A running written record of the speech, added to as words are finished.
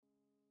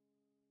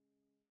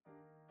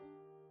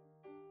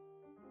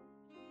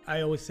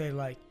I always say,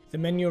 like, the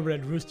menu of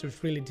Red Rooster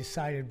is really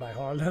decided by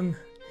Harlem.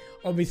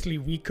 Obviously,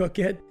 we cook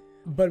it.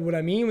 But what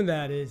I mean with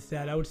that is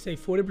that I would say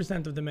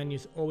 40% of the menu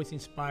is always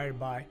inspired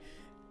by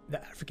the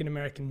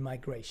African-American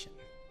migration.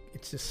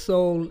 It's the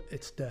soul,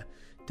 it's the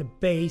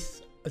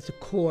base, it's the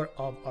core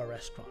of our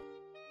restaurant.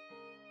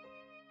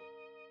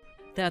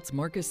 That's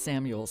Marcus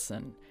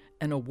Samuelsson,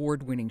 an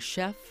award-winning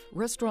chef,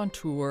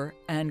 restaurateur,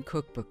 and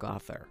cookbook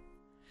author.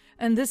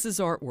 And this is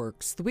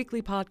Artworks, the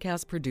weekly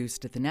podcast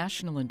produced at the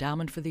National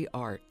Endowment for the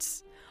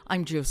Arts.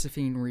 I'm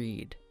Josephine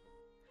Reed.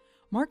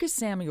 Marcus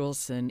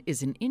Samuelsson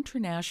is an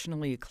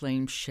internationally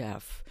acclaimed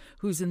chef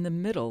who's in the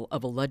middle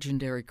of a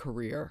legendary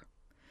career.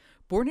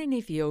 Born in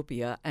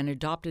Ethiopia and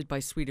adopted by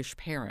Swedish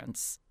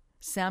parents,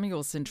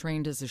 Samuelsson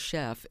trained as a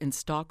chef in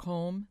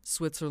Stockholm,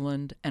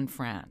 Switzerland, and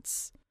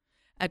France.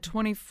 At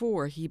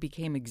 24, he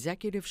became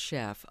executive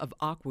chef of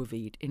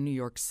Aquavit in New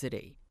York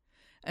City,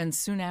 and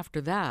soon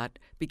after that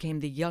became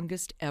the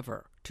youngest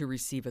ever to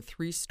receive a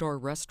 3-star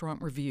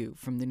restaurant review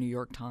from the New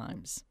York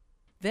Times.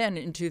 Then,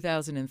 in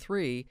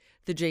 2003,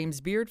 the James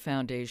Beard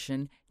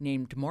Foundation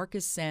named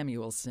Marcus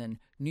Samuelsson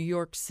New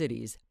York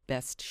City's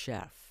best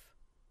chef.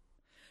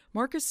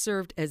 Marcus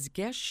served as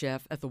guest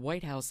chef at the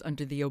White House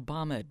under the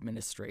Obama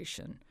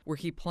administration, where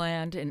he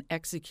planned and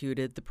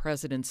executed the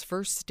president's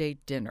first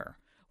state dinner,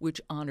 which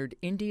honored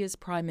India's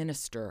prime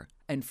minister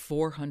and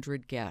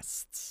 400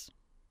 guests.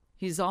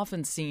 He's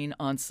often seen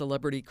on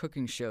celebrity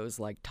cooking shows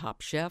like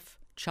Top Chef,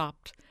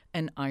 Chopped,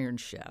 and Iron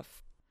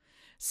Chef.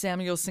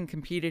 Samuelsson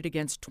competed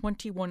against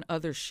 21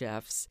 other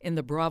chefs in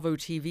the Bravo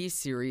TV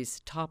series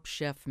Top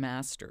Chef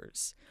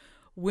Masters,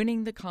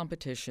 winning the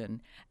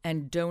competition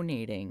and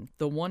donating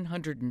the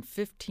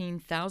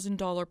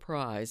 $115,000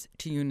 prize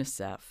to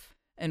UNICEF,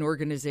 an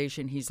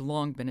organization he's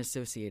long been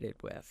associated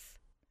with.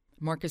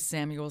 Marcus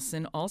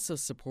Samuelsson also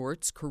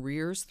supports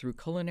Careers Through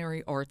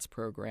Culinary Arts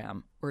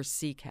Program, or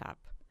CCAP,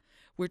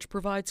 which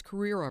provides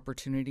career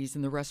opportunities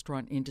in the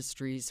restaurant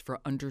industries for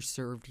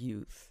underserved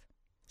youth.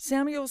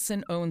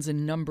 Samuelsson owns a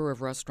number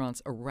of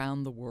restaurants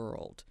around the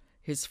world.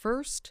 His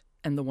first,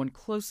 and the one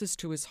closest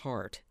to his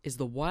heart, is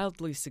the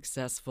wildly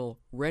successful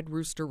Red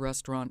Rooster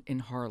restaurant in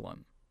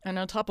Harlem. And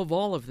on top of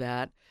all of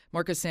that,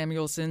 Marcus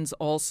Samuelsson's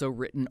also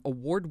written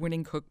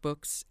award-winning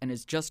cookbooks and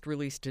has just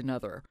released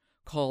another,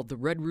 called The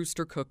Red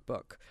Rooster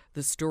Cookbook,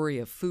 The Story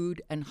of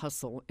Food and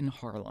Hustle in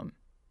Harlem.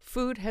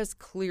 Food has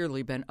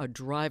clearly been a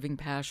driving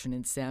passion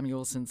in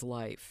Samuelsson's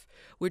life,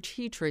 which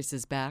he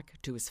traces back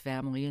to his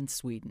family in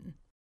Sweden.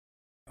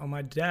 On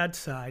my dad's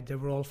side, they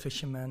were all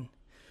fishermen.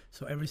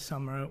 So every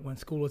summer when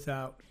school was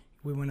out,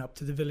 we went up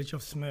to the village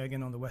of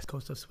Smögen on the west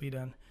coast of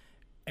Sweden,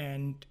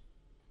 and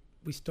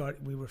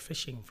we were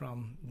fishing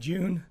from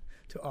June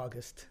to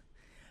August.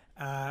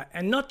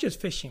 And not just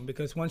fishing,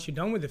 because once you're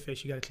done with the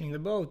fish, you got to clean the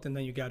boat, and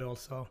then you got to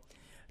also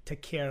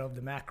take care of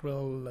the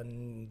mackerel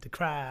and the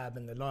crab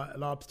and the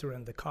lobster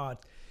and the cod.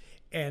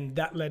 And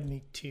that led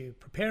me to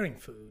preparing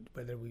food,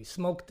 whether we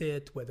smoked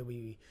it, whether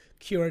we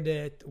cured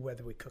it,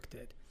 whether we cooked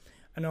it.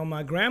 And on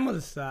my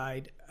grandmother's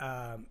side,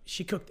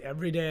 she cooked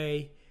every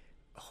day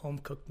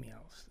home-cooked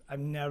meals. I've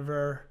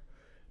never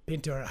been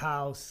to her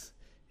house,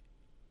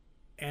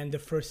 and the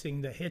first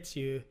thing that hits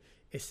you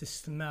is the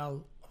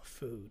smell of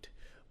food.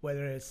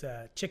 Whether it's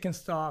chicken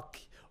stock,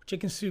 or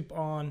chicken soup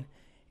on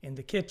in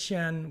the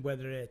kitchen,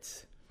 whether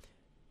it's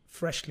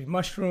freshly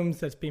mushrooms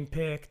that's been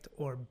picked,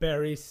 or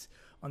berries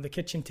on the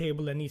kitchen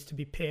table that needs to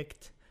be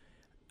picked.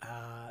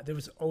 There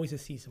was always a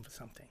season for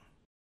something.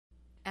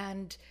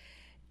 And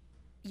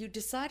you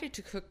decided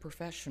to cook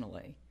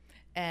professionally,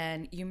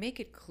 and you make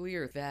it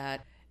clear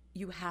that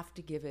you have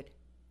to give it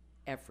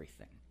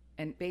everything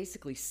and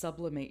basically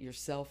sublimate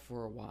yourself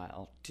for a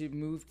while to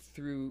move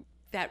through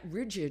that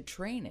rigid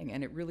training,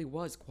 and it really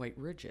was quite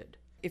rigid.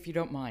 If you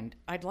don't mind,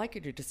 I'd like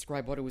you to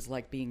describe what it was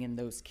like being in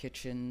those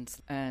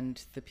kitchens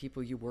and the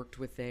people you worked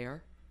with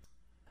there.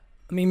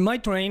 I mean, my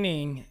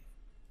training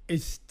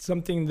is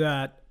something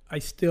that I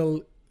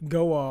still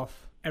go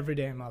off every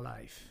day in my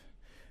life.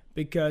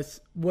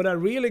 Because what I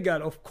really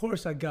got, of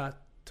course, I got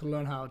to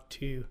learn how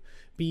to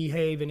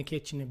behave in a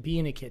kitchen and be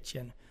in a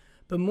kitchen.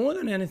 But more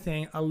than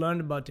anything, I learned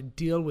about to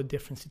deal with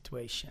different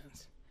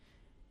situations.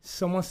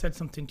 Someone said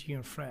something to you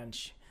in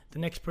French. The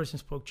next person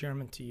spoke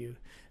German to you.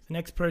 The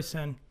next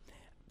person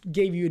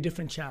gave you a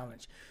different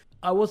challenge.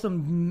 I was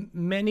in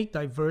many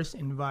diverse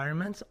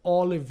environments,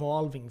 all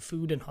evolving.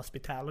 Food and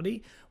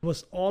hospitality. It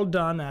was all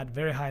done at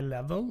very high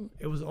level.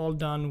 It was all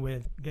done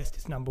with guest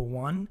is number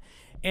one.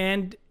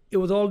 And it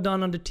was all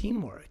done under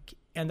teamwork.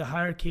 And the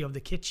hierarchy of the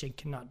kitchen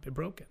cannot be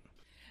broken.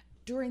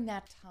 During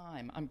that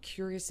time, I'm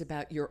curious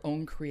about your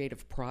own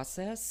creative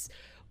process.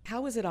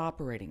 How is it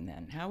operating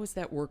then? How is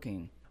that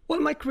working? Well,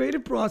 my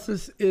creative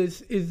process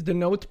is the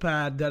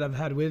notepad that I've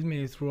had with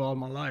me through all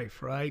my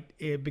life, right?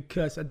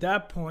 Because at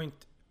that point,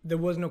 there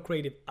was no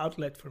creative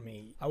outlet for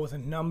me. I was a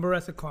number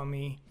as a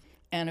commie.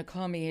 And a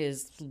commie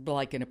is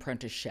like an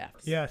apprentice chef.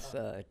 Yes.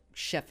 A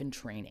chef in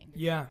training.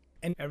 Yeah.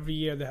 And every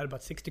year they had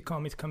about 60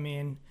 commies come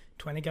in,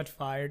 20 got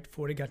fired,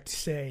 40 got to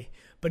stay.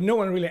 But no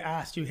one really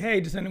asked you,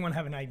 hey, does anyone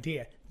have an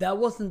idea? That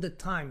wasn't the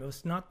time. It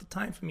was not the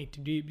time for me to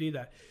do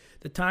that.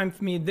 The time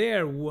for me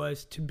there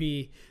was to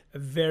be a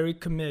very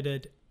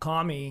committed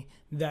commie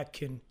that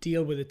can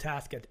deal with the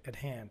task at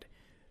hand.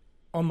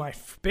 On my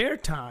spare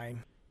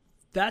time,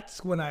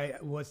 that's when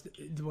it was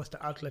the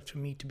outlet for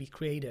me to be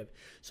creative.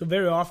 So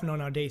very often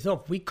on our days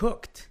off, we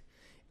cooked.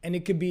 And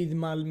it could be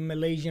my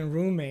Malaysian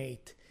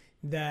roommate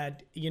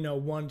that,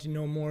 wanted to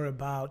know more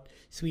about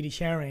Swedish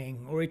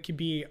herring, or it could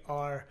be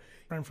our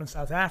friend from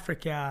South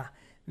Africa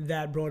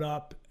that brought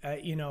up,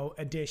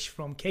 a dish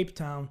from Cape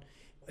Town.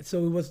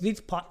 So it was these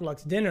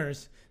potlucks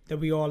dinners that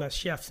we all as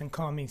chefs and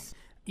commies,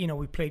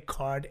 we played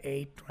card,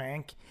 ate,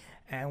 drank,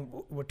 and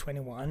were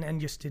 21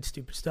 and just did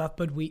stupid stuff.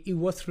 But it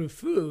was through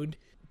food,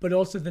 but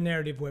also the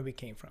narrative where we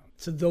came from.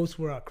 So those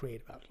were our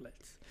creative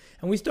outlets.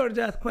 And we started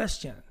to ask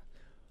questions.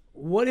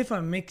 What if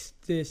I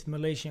mixed this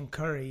Malaysian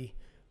curry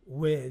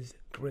with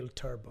grilled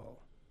turbo?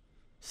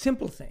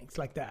 Simple things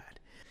like that.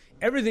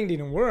 Everything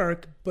didn't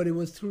work, but it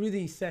was through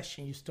these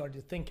sessions you started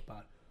to think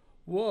about,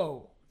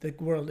 whoa, the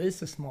world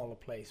is a smaller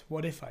place.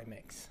 What if I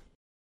mix?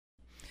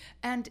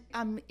 And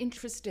I'm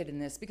interested in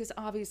this because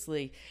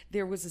obviously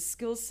there was a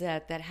skill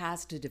set that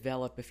has to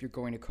develop if you're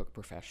going to cook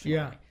professionally.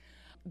 Yeah.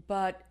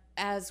 But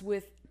as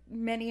with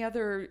many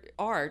other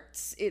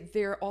arts,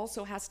 there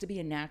also has to be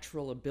a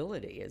natural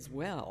ability as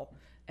well.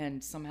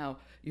 And somehow,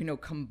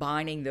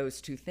 combining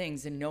those two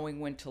things and knowing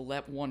when to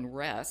let one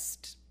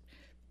rest,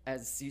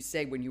 as you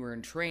say, when you were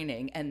in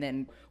training, and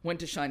then when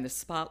to shine the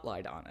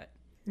spotlight on it.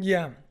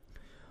 Yeah.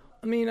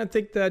 I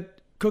think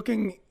that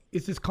cooking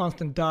is this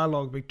constant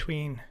dialogue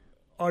between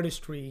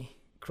artistry,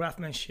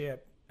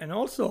 craftsmanship, and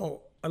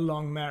also a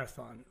long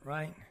marathon,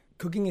 right?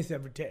 Cooking is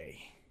every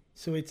day.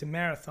 So it's a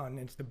marathon.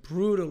 It's the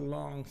brutal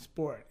long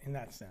sport in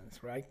that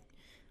sense, right?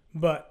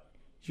 But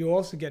you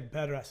also get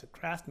better as a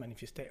craftsman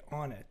if you stay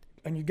on it.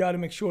 And you got to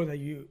make sure that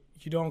you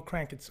don't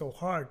crank it so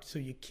hard so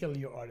you kill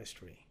your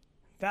artistry.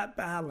 That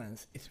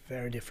balance is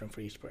very different for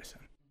each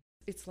person.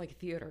 It's like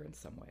theater in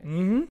some ways.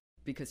 Mm-hmm.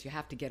 Because you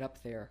have to get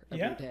up there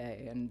every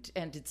day.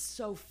 And it's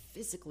so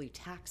physically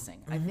taxing.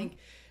 Mm-hmm. I think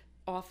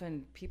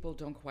often people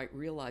don't quite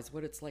realize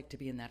what it's like to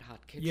be in that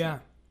hot kitchen. Yeah.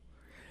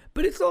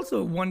 But it's also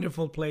a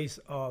wonderful place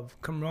of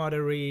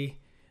camaraderie,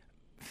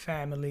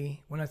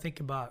 family. When I think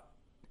about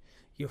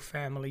your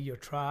family, your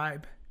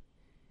tribe,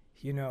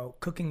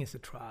 cooking is a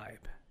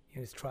tribe.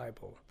 It's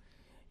tribal.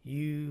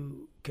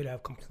 You could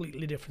have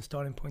completely different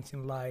starting points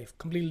in life,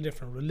 completely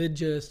different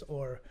religious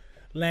or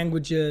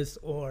languages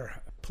or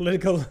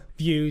political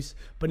views,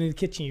 but in the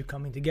kitchen you're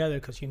coming together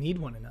because you need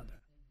one another.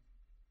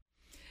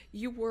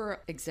 You were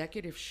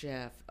executive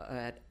chef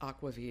at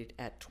Aquavit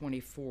at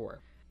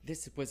 24.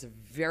 This was a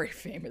very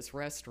famous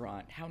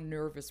restaurant. How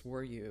nervous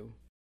were you?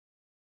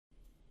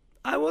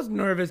 I was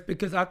nervous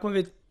because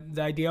Aquavit,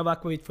 the idea of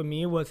Aquavit for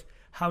me was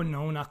how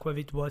known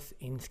Aquavit was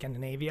in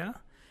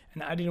Scandinavia.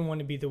 And I didn't want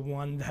to be the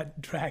one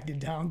that dragged it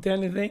down to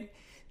anything.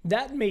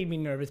 That made me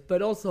nervous.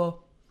 But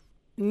also,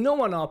 no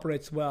one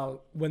operates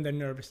well when they're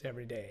nervous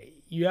every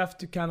day. You have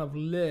to kind of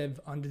live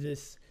under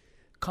this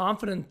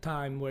confident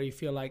time where you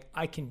feel like,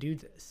 I can do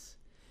this.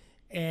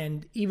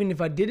 And even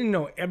if I didn't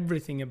know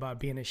everything about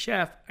being a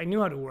chef, I knew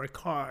how to work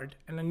hard.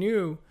 And I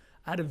knew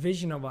I had a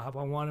vision of how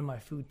I wanted my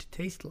food to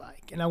taste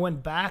like. And I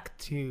went back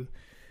to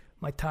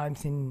my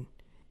times in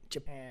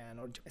Japan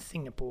or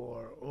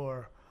Singapore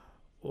or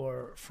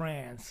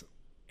France,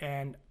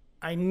 and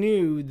I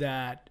knew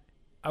that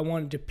I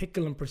wanted to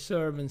pickle and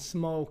preserve and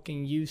smoke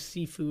and use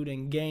seafood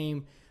and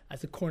game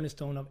as a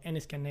cornerstone of any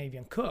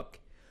Scandinavian cook.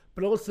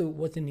 But also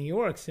was in New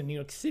York, so New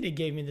York City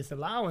gave me this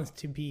allowance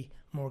to be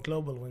more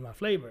global with my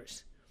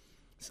flavors.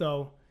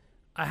 So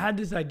I had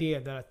this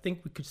idea that I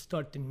think we could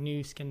start the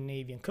new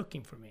Scandinavian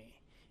cooking for me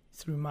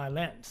through my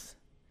lens,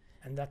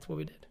 and that's what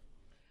we did.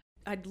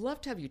 I'd love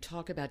to have you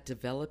talk about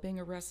developing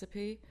a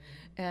recipe,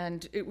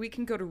 and we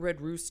can go to Red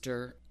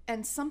Rooster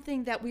and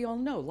something that we all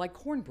know, like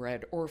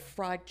cornbread or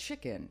fried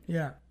chicken.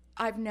 Yeah.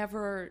 I've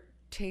never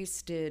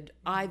tasted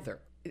either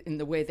in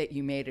the way that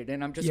you made it,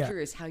 and I'm just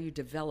curious how you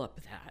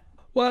develop that.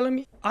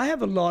 Well, I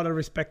have a lot of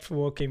respect for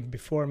what came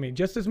before me,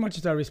 just as much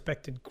as I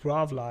respected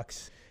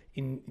gravlax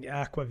in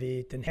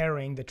Aquavit and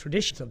herring, the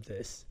traditions of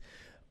this.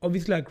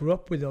 Obviously, I grew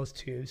up with those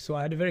two, so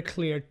I had a very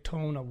clear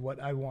tone of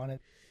what I wanted.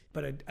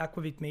 But at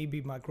Aquavit,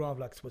 maybe my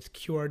gravlax was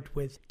cured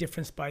with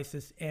different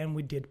spices, and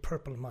we did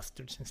purple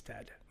mustards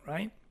instead,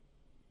 right?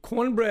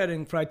 Cornbread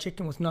and fried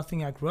chicken was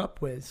nothing I grew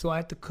up with, so I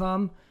had to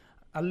come.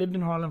 I lived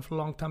in Harlem for a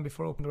long time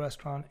before I opened the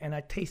restaurant, and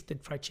I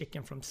tasted fried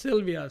chicken from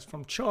Sylvia's,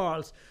 from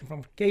Charles,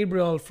 from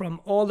Gabriel,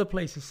 from all the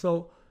places.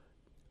 So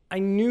I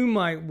knew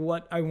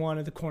what I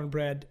wanted the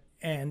cornbread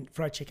and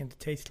fried chicken to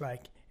taste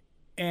like.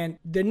 And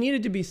there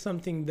needed to be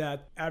something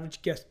that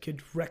average guest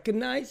could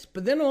recognize,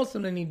 but then also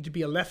there needed to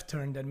be a left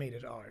turn that made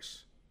it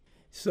ours.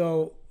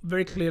 So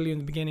very clearly in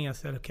the beginning, I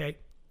said, okay,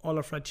 all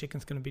our fried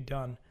chicken's going to be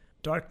done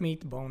dark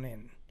meat, bone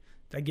in.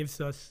 That gives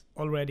us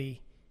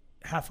already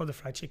half of the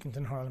fried chickens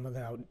in Harlem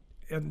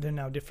they're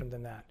now different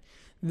than that.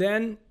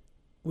 Then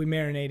we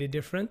marinate it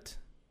different.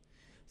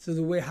 So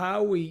the way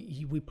how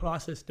we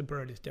process the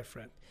bird is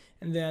different.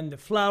 And then the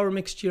flour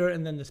mixture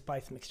and then the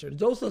spice mixture.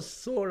 Those are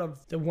sort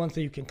of the ones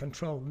that you can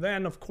control.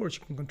 Then, of course,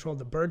 you can control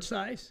the bird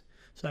size.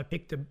 So I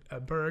picked a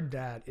bird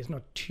that is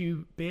not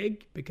too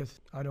big because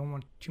I don't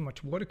want too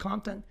much water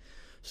content.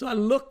 So I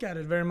look at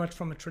it very much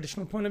from a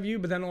traditional point of view,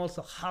 but then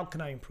also how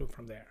can I improve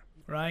from there,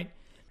 right?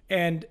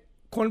 And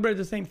cornbread is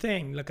the same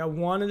thing. Like I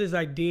wanted this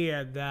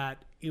idea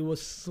that it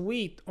was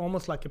sweet,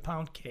 almost like a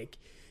pound cake,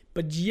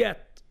 but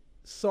yet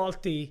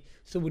salty,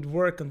 so it would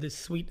work on this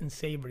sweet and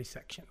savory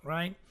section,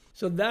 right?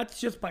 So that's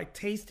just by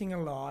tasting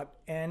a lot,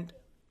 and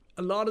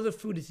a lot of the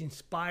food is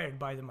inspired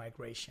by the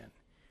migration.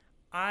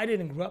 I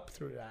didn't grow up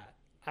through that.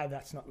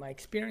 That's not my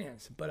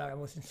experience, but I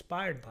was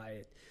inspired by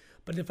it.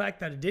 But the fact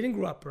that I didn't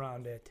grow up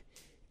around it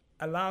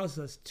allows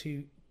us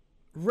to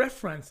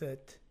reference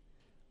it,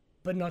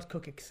 but not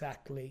cook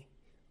exactly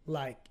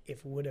like if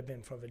it would have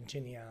been from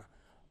Virginia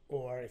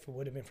or if it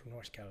would have been from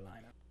North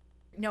Carolina.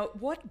 Now,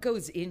 what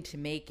goes into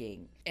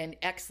making an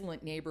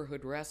excellent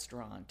neighborhood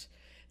restaurant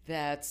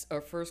that's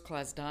a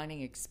first-class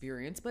dining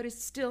experience, but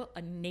it's still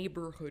a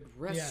neighborhood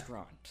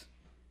restaurant?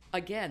 Yeah.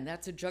 Again,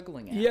 that's a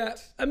juggling act. Yeah,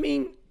 I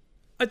mean,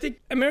 I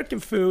think American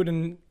food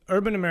and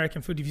urban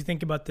American food, if you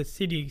think about the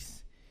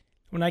cities,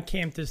 when I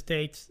came to the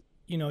States,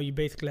 you know, you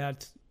basically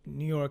had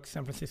New York,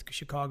 San Francisco,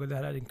 Chicago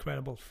that had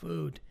incredible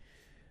food.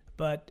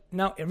 But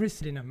now every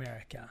city in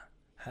America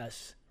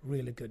has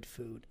really good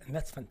food, and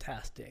that's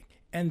fantastic.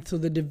 And so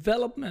the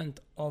development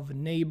of a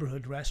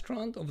neighborhood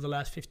restaurant over the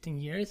last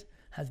 15 years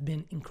has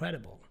been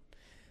incredible.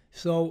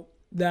 So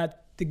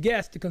that the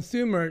guest, the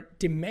consumer,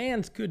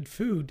 demands good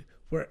food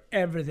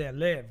wherever they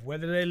live,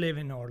 whether they live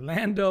in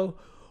Orlando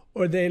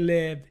or they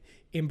live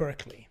in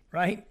Berkeley,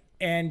 right?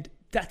 And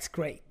that's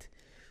great.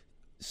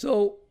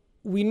 So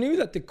we knew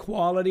that the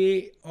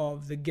quality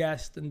of the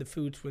guests and the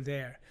foods were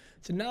there.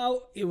 So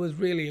now it was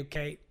really,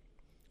 okay,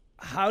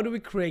 how do we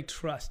create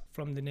trust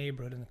from the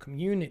neighborhood and the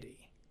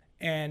community?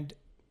 And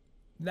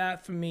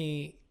that for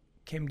me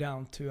came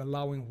down to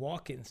allowing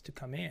walk-ins to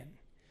come in,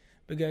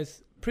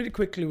 because pretty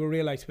quickly we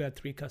realized we had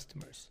 3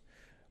 customers.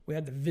 We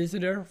had the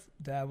visitor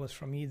that was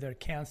from either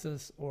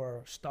Kansas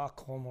or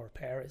Stockholm or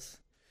Paris,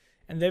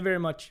 and they very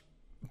much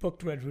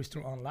booked Red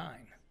Rooster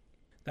online.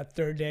 That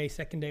third day,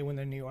 second day when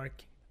they're in New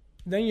York.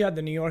 Then you had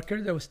the New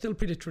Yorker that was still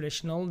pretty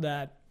traditional,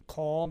 that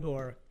called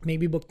or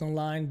maybe booked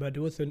online, but it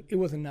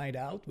was a night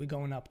out. We're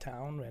going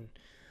uptown and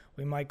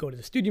we might go to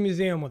the Studio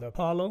Museum or the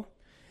Apollo.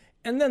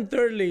 And then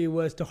thirdly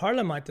was the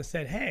Harlemite that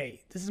said,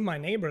 hey, this is my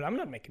neighborhood. I'm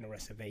not making a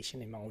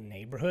reservation in my own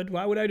neighborhood.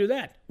 Why would I do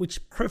that?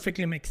 Which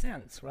perfectly makes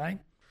sense, right?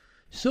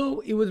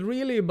 So it was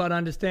really about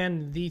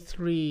understanding these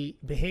 3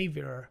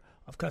 behavior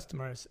of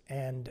customers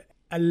and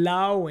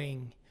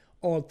allowing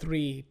all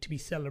 3 to be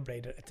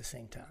celebrated at the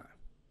same time.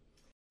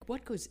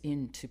 What goes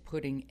into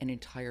putting an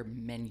entire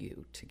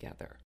menu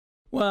together?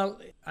 Well,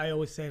 I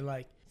always say,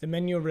 like, the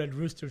menu of Red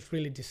Rooster is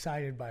really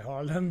decided by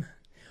Harlem.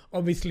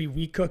 Obviously,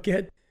 we cook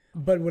it.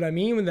 But what I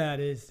mean with that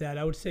is that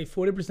I would say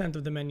 40%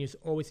 of the menu is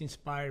always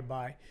inspired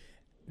by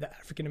the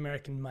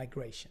African-American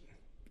migration.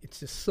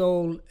 It's the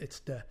soul, it's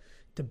the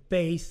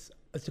base,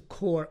 it's the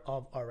core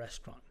of our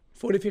restaurant.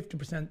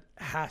 40-50%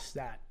 has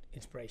that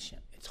inspiration.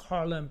 It's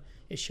Harlem,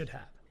 it should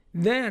have.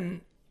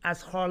 Then,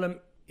 as Harlem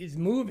is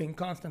moving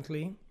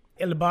constantly,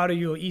 El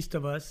Barrio east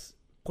of us,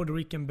 Puerto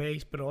Rican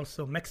based, but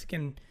also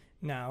Mexican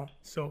now.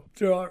 So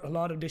there are a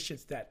lot of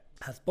dishes that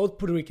has both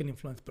Puerto Rican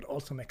influence, but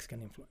also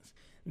Mexican influence.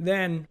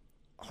 Then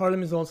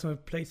Harlem is also a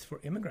place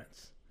for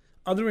immigrants,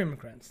 other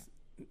immigrants.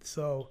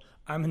 So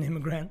I'm an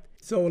immigrant.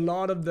 So a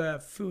lot of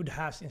the food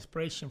has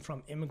inspiration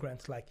from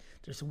immigrants. Like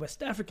there's a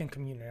West African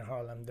community in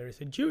Harlem. There is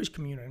a Jewish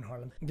community in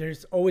Harlem.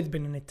 There's always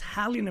been an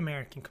Italian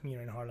American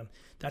community in Harlem.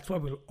 That's why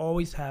we'll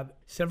always have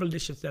several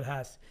dishes that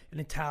has an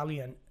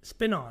Italian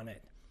spin on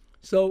it.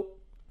 So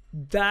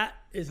that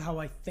is how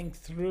I think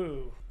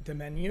through the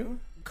menu,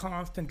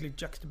 constantly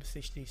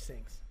juxtapose these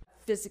things.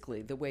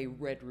 Physically, the way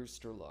Red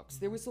Rooster looks,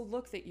 there was a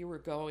look that you were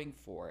going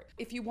for.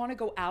 If you want to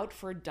go out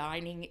for a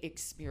dining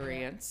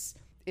experience,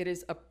 it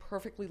is a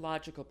perfectly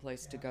logical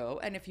place to go.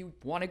 And if you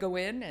want to go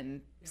in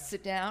and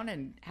sit down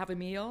and have a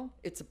meal,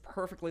 it's a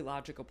perfectly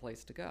logical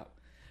place to go.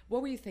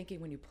 What were you thinking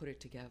when you put it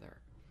together?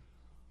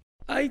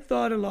 I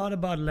thought a lot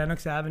about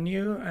Lenox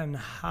Avenue and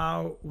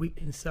how we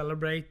can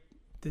celebrate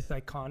this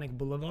iconic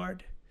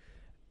boulevard.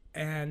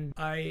 And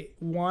I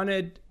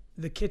wanted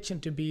the kitchen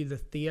to be the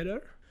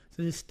theater.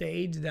 So the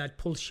stage that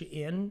pulls you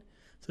in.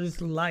 So this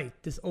light,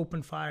 this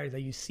open fire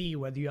that you see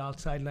whether you're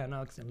outside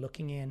Lenox and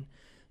looking in.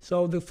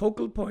 So the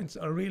focal points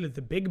are really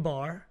the big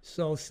bar.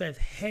 So it says,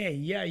 hey,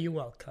 yeah, you're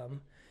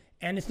welcome.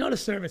 And it's not a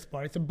service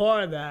bar. It's a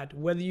bar that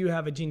whether you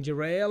have a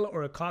ginger ale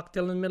or a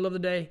cocktail in the middle of the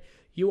day,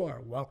 you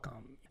are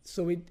welcome.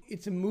 So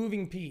it's a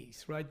moving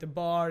piece, right? The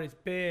bar is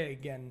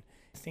big and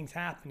things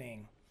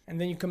happening.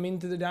 And then you come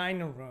into the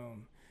dining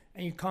room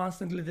and you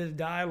constantly, there's a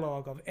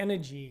dialogue of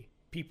energy,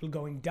 people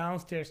going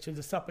downstairs to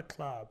the supper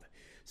club.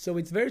 So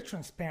it's very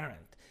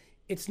transparent.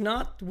 It's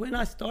not, when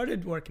I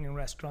started working in a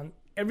restaurant,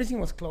 everything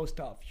was closed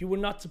off. You were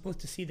not supposed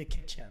to see the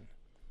kitchen.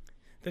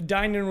 The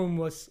dining room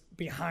was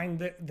behind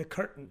the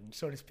curtain,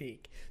 so to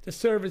speak. The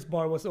service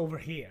bar was over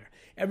here.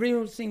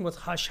 Everything was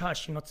hush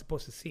hush, you're not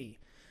supposed to see.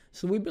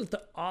 So we built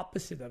the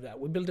opposite of that.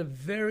 We built a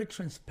very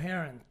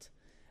transparent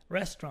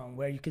restaurant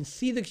where you can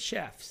see the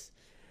chefs,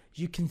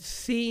 you can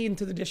see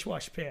into the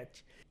dishwash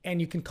pit, and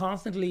you can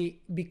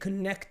constantly be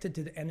connected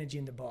to the energy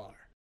in the bar.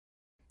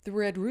 The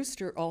Red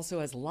Rooster also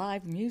has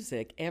live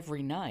music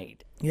every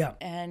night. Yeah.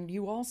 And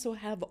you also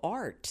have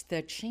art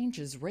that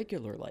changes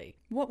regularly.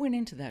 What went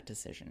into that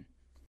decision?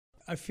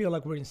 I feel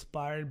like we're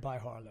inspired by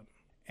Harlem.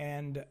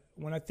 And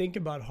when I think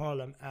about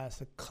Harlem as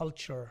a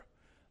culture,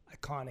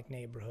 iconic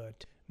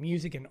neighborhood,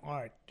 music and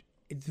art,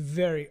 it's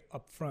very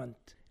upfront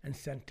and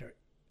center.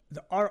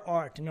 Our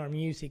art and our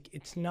music,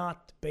 it's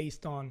not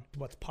based on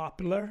what's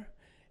popular.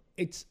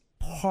 It's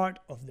part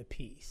of the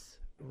piece.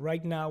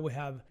 Right now we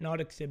have an art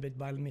exhibit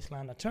by Miss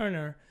Lana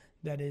Turner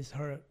that is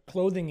her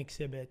clothing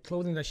exhibit,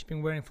 clothing that she's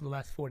been wearing for the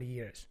last 40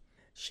 years.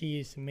 She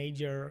is a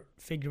major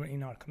figure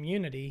in our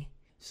community,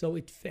 so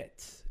it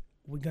fits.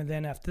 We're gonna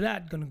then after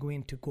that gonna go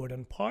into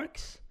Gordon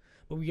Parks,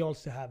 but we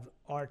also have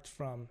art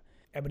from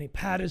Ebony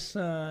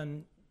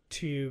Patterson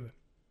to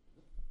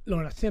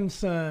Lorna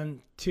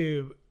Simpson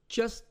to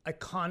just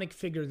iconic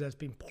figures that's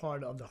been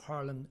part of the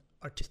Harlem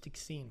artistic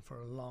scene for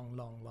a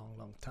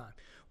long time,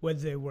 whether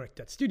they worked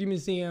at Studio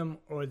Museum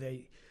or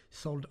they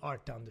sold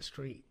art down the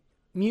street.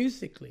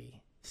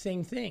 Musically,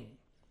 same thing.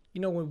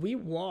 You know, when we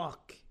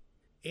walk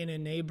in a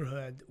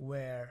neighborhood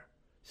where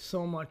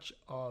so much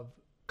of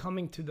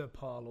coming to the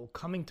Apollo,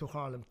 coming to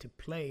Harlem to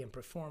play and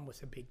perform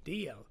was a big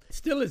deal, it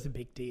still is a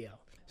big deal.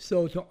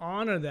 So to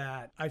honor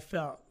that, I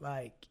felt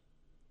like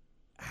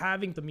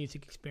having the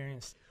music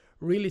experience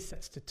really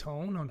sets the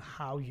tone on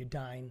how you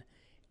dine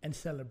and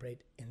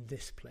celebrate in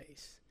this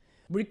place.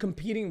 We're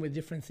competing with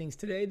different things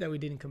today that we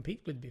didn't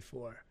compete with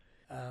before.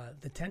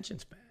 The attention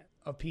span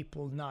of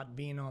people not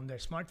being on their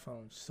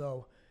smartphones.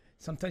 So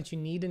sometimes you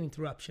need an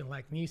interruption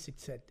like music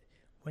said.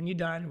 When you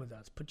dine with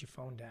us, put your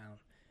phone down,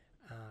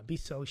 be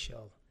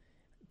social,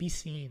 be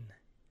seen,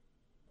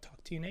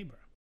 talk to your neighbor.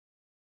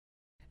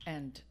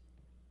 And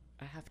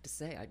I have to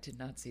say, I did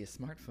not see a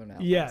smartphone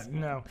out. Yeah,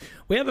 no.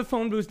 We have a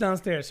phone booth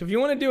downstairs. So if you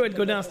want to do it,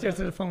 go downstairs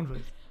to the phone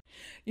booth.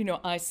 You know,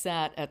 I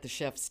sat at the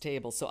chef's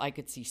table so I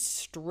could see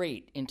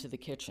straight into the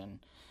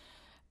kitchen.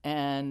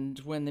 And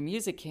when the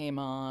music came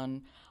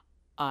on,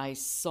 I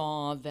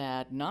saw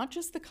that not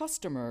just the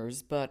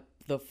customers, but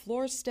the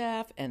floor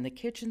staff and the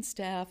kitchen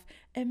staff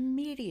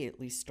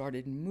immediately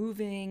started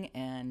moving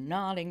and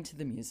nodding to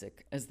the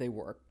music as they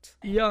worked.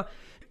 Yeah,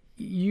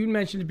 you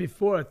mentioned it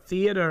before,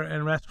 theater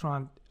and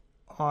restaurant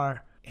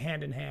are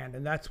hand in hand.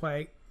 And that's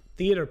why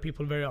theater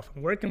people very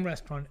often work in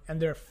restaurant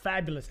and they're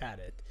fabulous at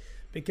it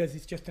because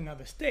it's just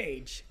another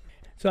stage.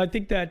 So I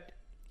think that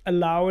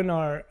allowing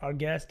our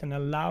guests and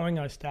allowing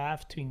our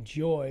staff to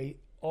enjoy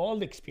all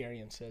the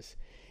experiences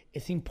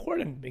is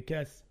important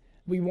because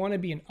we want to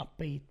be an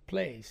upbeat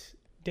place.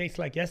 Days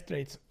like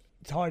yesterday,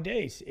 it's hard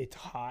days. It's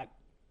hot.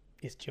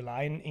 It's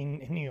July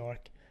in New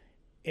York.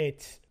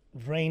 It's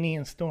rainy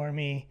and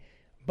stormy.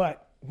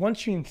 But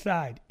once you're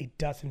inside, it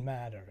doesn't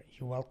matter.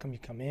 You're welcome. You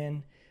come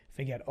in,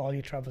 forget all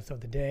your troubles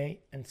of the day,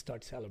 and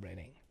start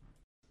celebrating.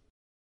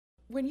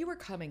 When you were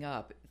coming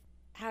up,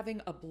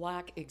 having a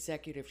black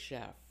executive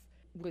chef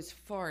was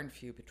far and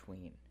few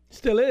between.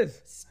 Still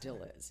is.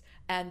 Still is.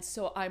 And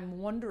so I'm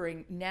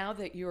wondering, now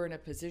that you're in a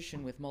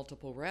position with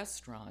multiple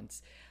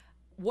restaurants,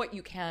 what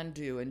you can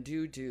do and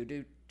do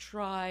to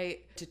try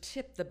to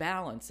tip the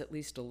balance at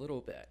least a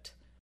little bit.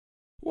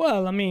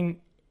 Well, I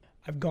mean,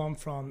 I've gone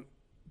from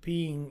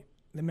being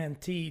the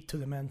mentee to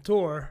the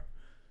mentor,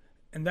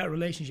 and that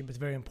relationship is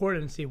very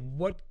important to see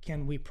what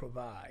can we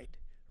provide,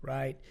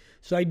 right?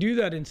 So I do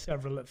that in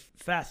several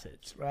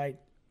facets, right?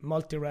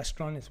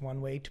 Multi-restaurant is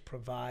one way to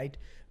provide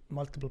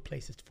multiple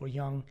places for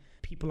young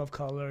people of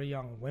color,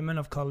 young women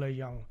of color,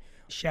 young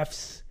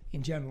chefs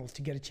in general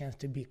to get a chance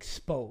to be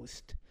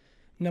exposed.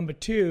 Number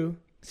two,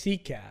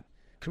 CCAP,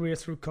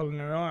 Careers Through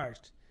Culinary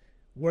Arts,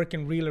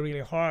 working really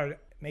hard,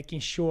 making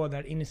sure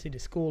that inner city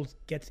schools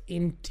gets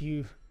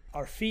into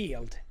our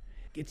field.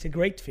 It's a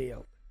great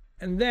field.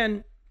 And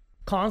then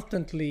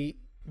constantly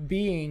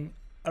being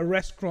a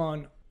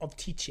restaurant of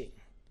teaching,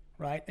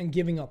 right? And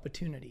giving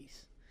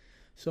opportunities.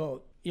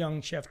 So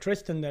young chef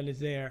Tristan that is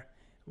there,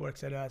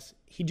 works at us.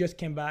 He just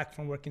came back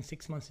from working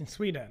 6 months in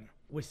Sweden.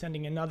 We're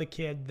sending another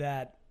kid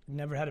that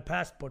never had a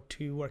passport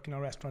to work in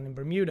a restaurant in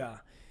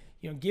Bermuda.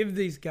 You know, give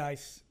these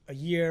guys a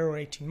year or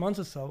 18 months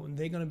or so, and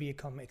they're going to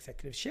become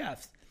executive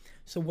chefs.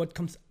 So what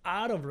comes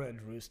out of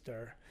Red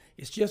Rooster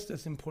is just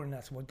as important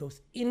as what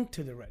goes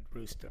into the Red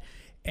Rooster.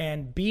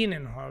 And being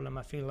in Harlem,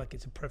 I feel like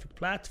it's a perfect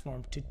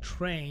platform to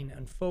train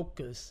and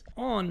focus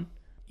on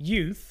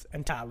youth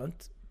and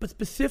talent, but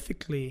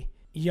specifically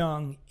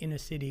young inner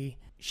city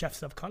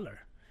chefs of color,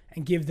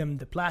 and give them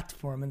the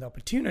platform and the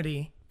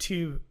opportunity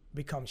to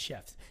become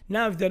chefs.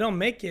 Now, if they don't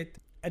make it,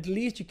 at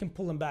least you can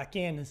pull them back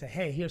in and say,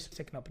 hey, here's a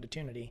second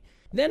opportunity.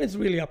 Then it's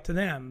really up to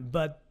them.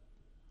 But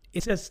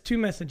it says two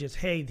messages.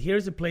 Hey,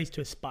 here's a place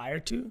to aspire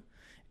to,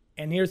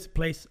 and here's a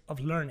place of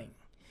learning.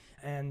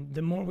 And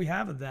the more we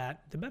have of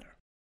that, the better.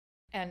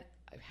 And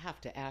I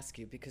have to ask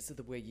you, because of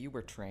the way you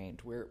were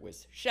trained, where it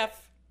was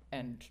chef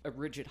and a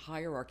rigid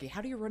hierarchy,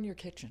 how do you run your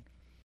kitchen?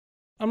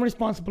 I'm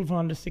responsible for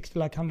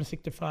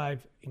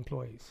 165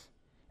 employees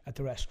at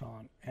the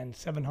restaurant and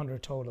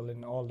 700 total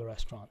in all the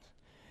restaurants.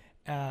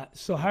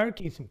 So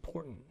hierarchy is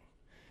important.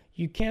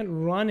 You can't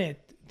run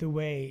it the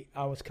way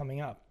I was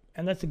coming up.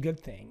 And that's a good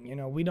thing. You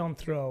know, we don't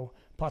throw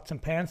pots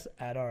and pans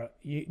at our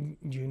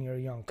junior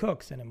young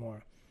cooks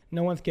anymore.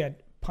 No one's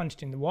get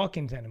punched in the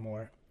walk-ins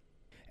anymore.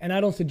 And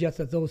I don't suggest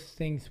that those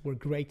things were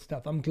great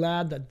stuff. I'm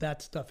glad that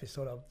that stuff is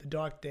sort of the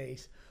dark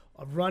days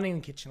of running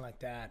a kitchen like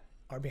that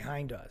are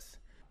behind us.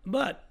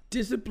 But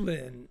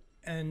discipline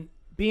and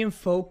being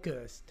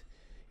focused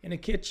in a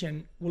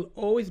kitchen will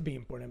always be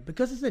important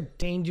because it's a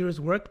dangerous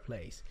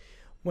workplace.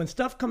 When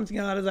stuff comes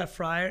out of that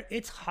fryer,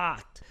 it's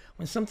hot.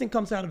 When something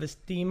comes out of a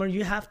steamer,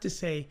 you have to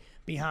say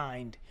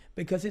behind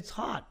because it's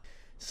hot.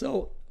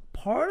 So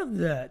part of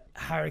the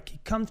hierarchy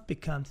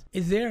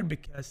is there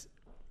because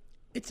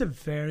it's a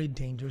very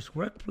dangerous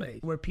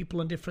workplace where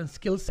people in different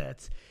skill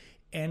sets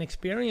and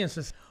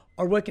experiences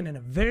are working in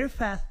a very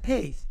fast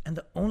pace. And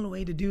the only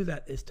way to do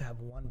that is to have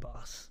one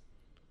boss.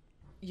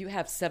 You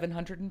have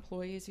 700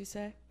 employees, you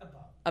say?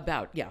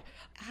 About, yeah.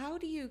 How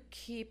do you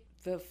keep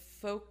the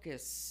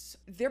focus?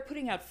 They're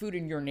putting out food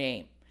in your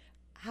name.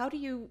 How do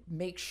you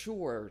make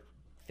sure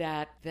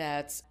that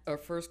that's a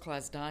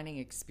first-class dining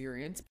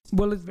experience?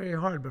 Well, it's very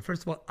hard, but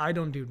first of all, I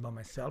don't do it by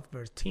myself.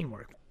 There's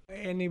teamwork.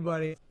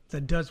 Anybody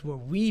that does what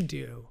we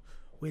do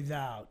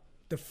without,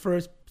 the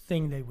first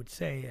thing they would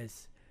say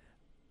is,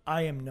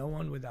 I am no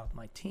one without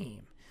my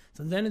team.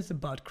 So then it's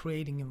about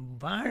creating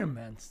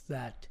environments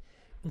that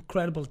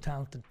incredible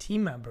talented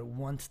team member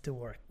wants to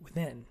work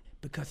within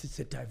because it's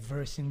a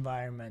diverse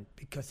environment,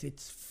 because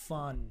it's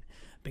fun,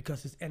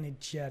 because it's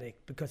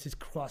energetic, because it's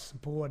cross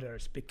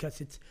borders,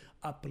 because it's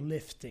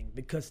uplifting,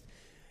 because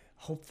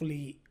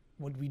hopefully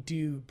what we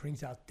do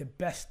brings out the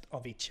best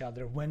of each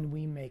other when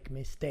we make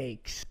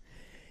mistakes.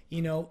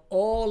 You know,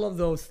 all of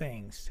those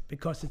things,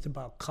 because it's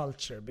about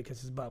culture, because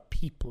it's about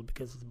people,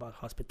 because it's about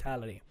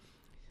hospitality.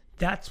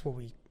 That's what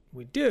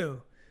we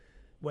do,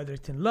 whether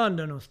it's in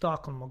London or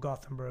Stockholm or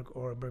Gothenburg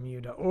or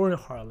Bermuda or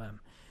Harlem.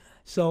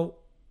 So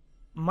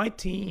my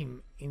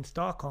team in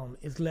Stockholm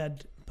is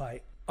led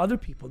by other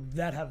people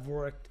that have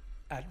worked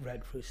at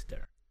Red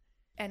Rooster.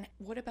 And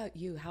what about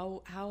you?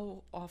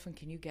 How often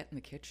can you get in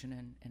the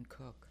kitchen and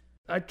cook?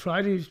 I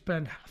try to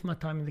spend half my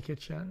time in the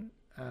kitchen.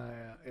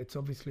 It's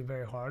obviously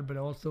very hard, but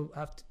I also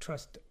have to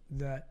trust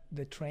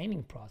the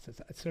training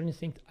process. I certainly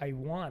think I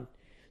want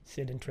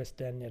Sid and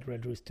Tristan at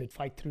Red Rooster to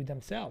fight through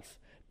themselves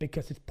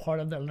because it's part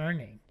of the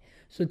learning.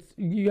 So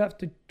you have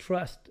to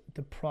trust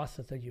the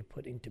process that you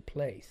put into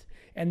place.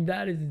 And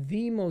that is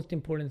the most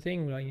important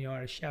thing when you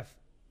are a chef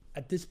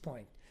at this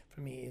point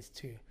for me is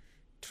to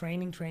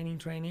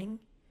training,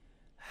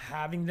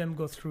 having them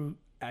go through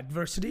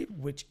adversity,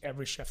 which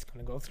every chef's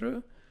going to go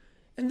through,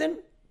 and then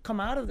come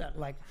out of that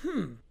like,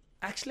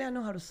 actually I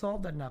know how to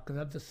solve that now because I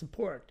have the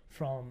support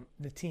from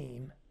the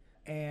team.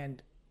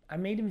 And I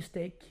made a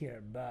mistake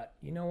here, but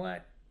you know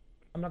what?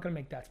 I'm not going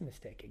to make that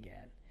mistake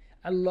again.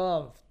 I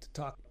love to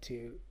talk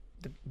to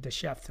the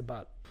chefs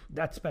about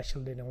that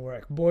special didn't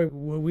work. Boy,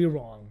 were we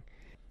wrong.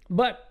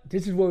 But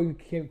this is what we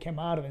came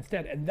out of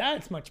instead. And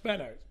that's much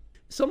better.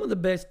 Some of the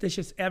best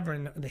dishes ever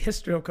in the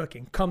history of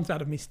cooking comes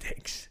out of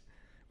mistakes.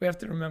 We have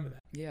to remember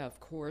that. Yeah,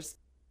 of course.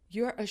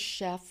 You're a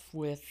chef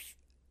with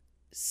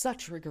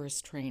such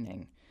rigorous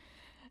training.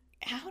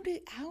 How do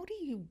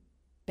you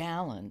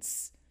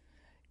balance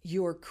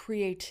your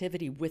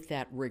creativity with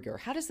that rigor?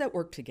 How does that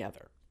work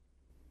together?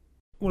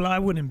 Well, I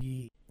wouldn't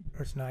be the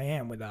person I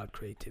am without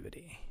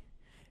creativity.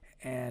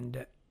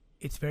 And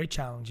it's very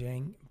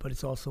challenging, but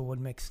it's also what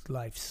makes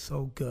life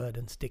so good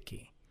and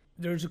sticky.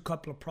 There's a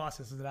couple of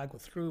processes that I go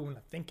through when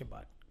I think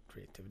about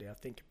creativity. I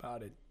think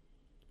about it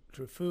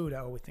through food. I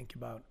always think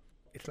about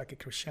it's like a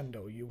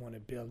crescendo. You want to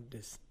build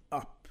this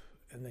up,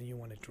 and then you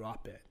want to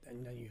drop it,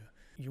 and then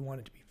you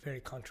want it to be very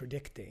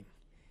contradicting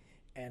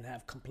and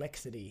have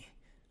complexity.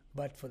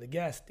 But for the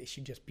guest, it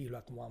should just be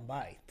like one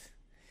bite.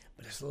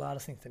 But there's a lot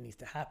of things that needs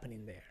to happen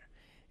in there.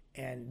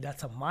 And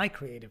that's my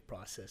creative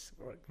process.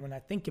 When I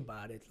think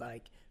about it,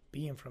 like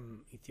being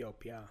from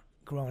Ethiopia,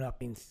 growing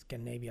up in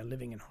Scandinavia,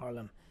 living in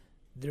Harlem,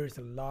 there's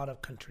a lot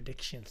of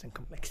contradictions and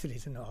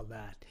complexities and all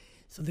that.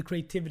 So the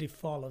creativity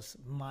follows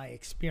my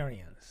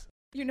experience.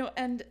 You know,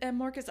 and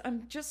Marcus,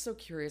 I'm just so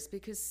curious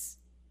because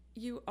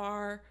you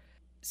are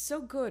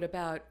so good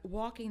about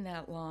walking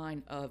that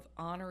line of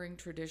honoring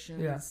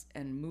traditions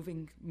and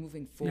moving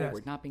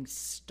forward, not being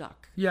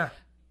stuck. Yeah.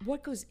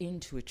 What goes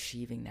into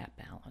achieving that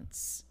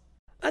balance?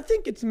 I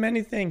think it's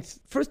many things.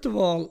 First of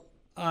all,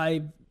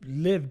 I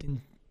lived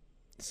in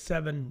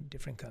 7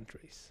 different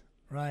countries,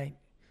 right?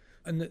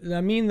 And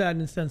I mean that in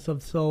the sense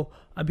of, so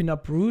I've been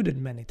uprooted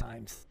many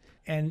times.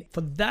 And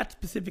for that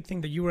specific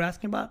thing that you were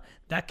asking about,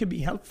 that could be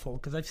helpful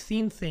because I've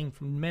seen things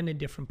from many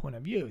different point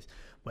of views.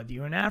 Whether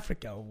you're in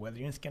Africa, or whether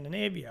you're in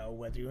Scandinavia, or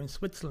whether you're in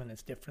Switzerland,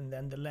 it's different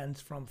than the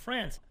lens from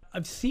France.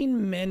 I've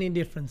seen many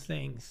different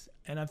things,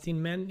 and I've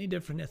seen many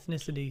different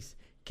ethnicities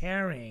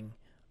caring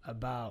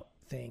about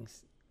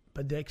things,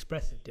 but they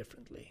express it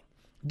differently.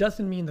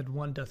 Doesn't mean that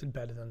one does it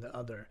better than the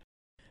other.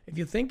 If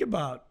you think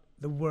about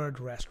the word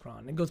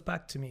restaurant, it goes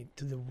back to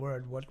the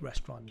word what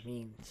restaurant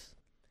means.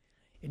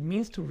 It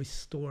means to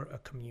restore a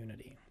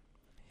community.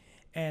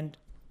 And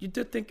you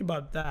do think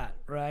about that,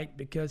 right?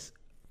 Because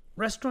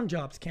restaurant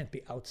jobs can't be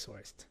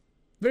outsourced.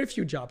 Very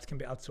few jobs can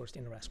be outsourced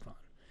in a restaurant.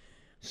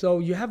 So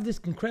you have this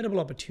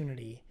incredible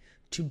opportunity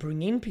to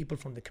bring in people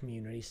from the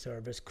community,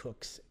 servers,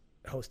 cooks,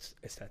 hosts,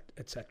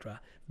 etc.,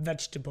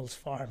 vegetables,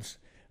 farms,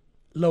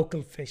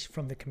 local fish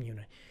from the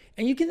community.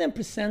 And you can then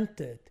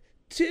present it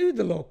to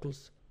the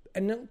locals,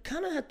 and it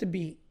kind of had to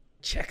be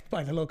checked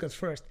by the locals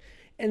first.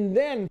 And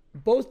then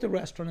both the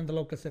restaurant and the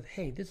locals said,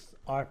 hey, this is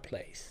our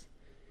place.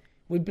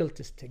 We built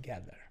this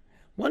together.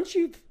 Once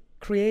you've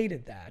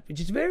created that, which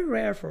is very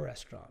rare for a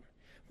restaurant,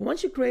 but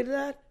once you've created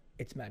that,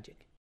 it's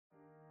magic.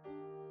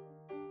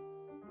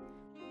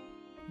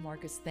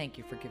 Marcus, thank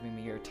you for giving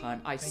me your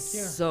time. Thank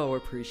you. So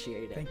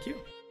appreciate it. Thank you.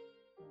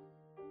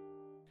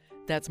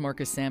 That's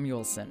Marcus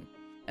Samuelsson,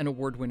 an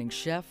award-winning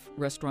chef,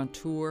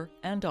 restaurateur,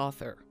 and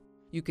author.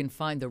 You can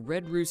find the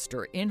Red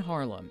Rooster in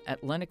Harlem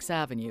at Lenox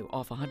Avenue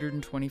off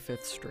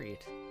 125th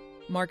Street.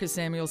 Marcus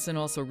Samuelsson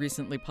also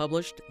recently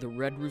published The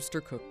Red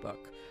Rooster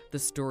Cookbook, the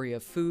story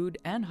of food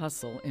and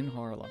hustle in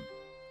Harlem.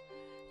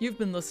 You've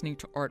been listening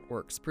to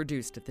Artworks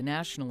produced at the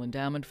National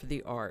Endowment for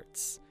the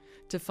Arts.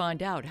 To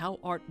find out how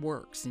art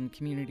works in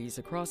communities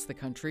across the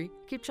country,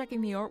 keep checking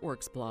the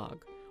Artworks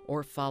blog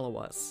or follow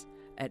us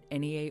at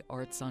NEA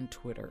Arts on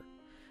Twitter.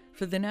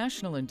 For the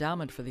National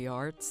Endowment for the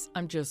Arts,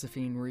 I'm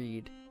Josephine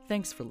Reed.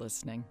 Thanks for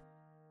listening.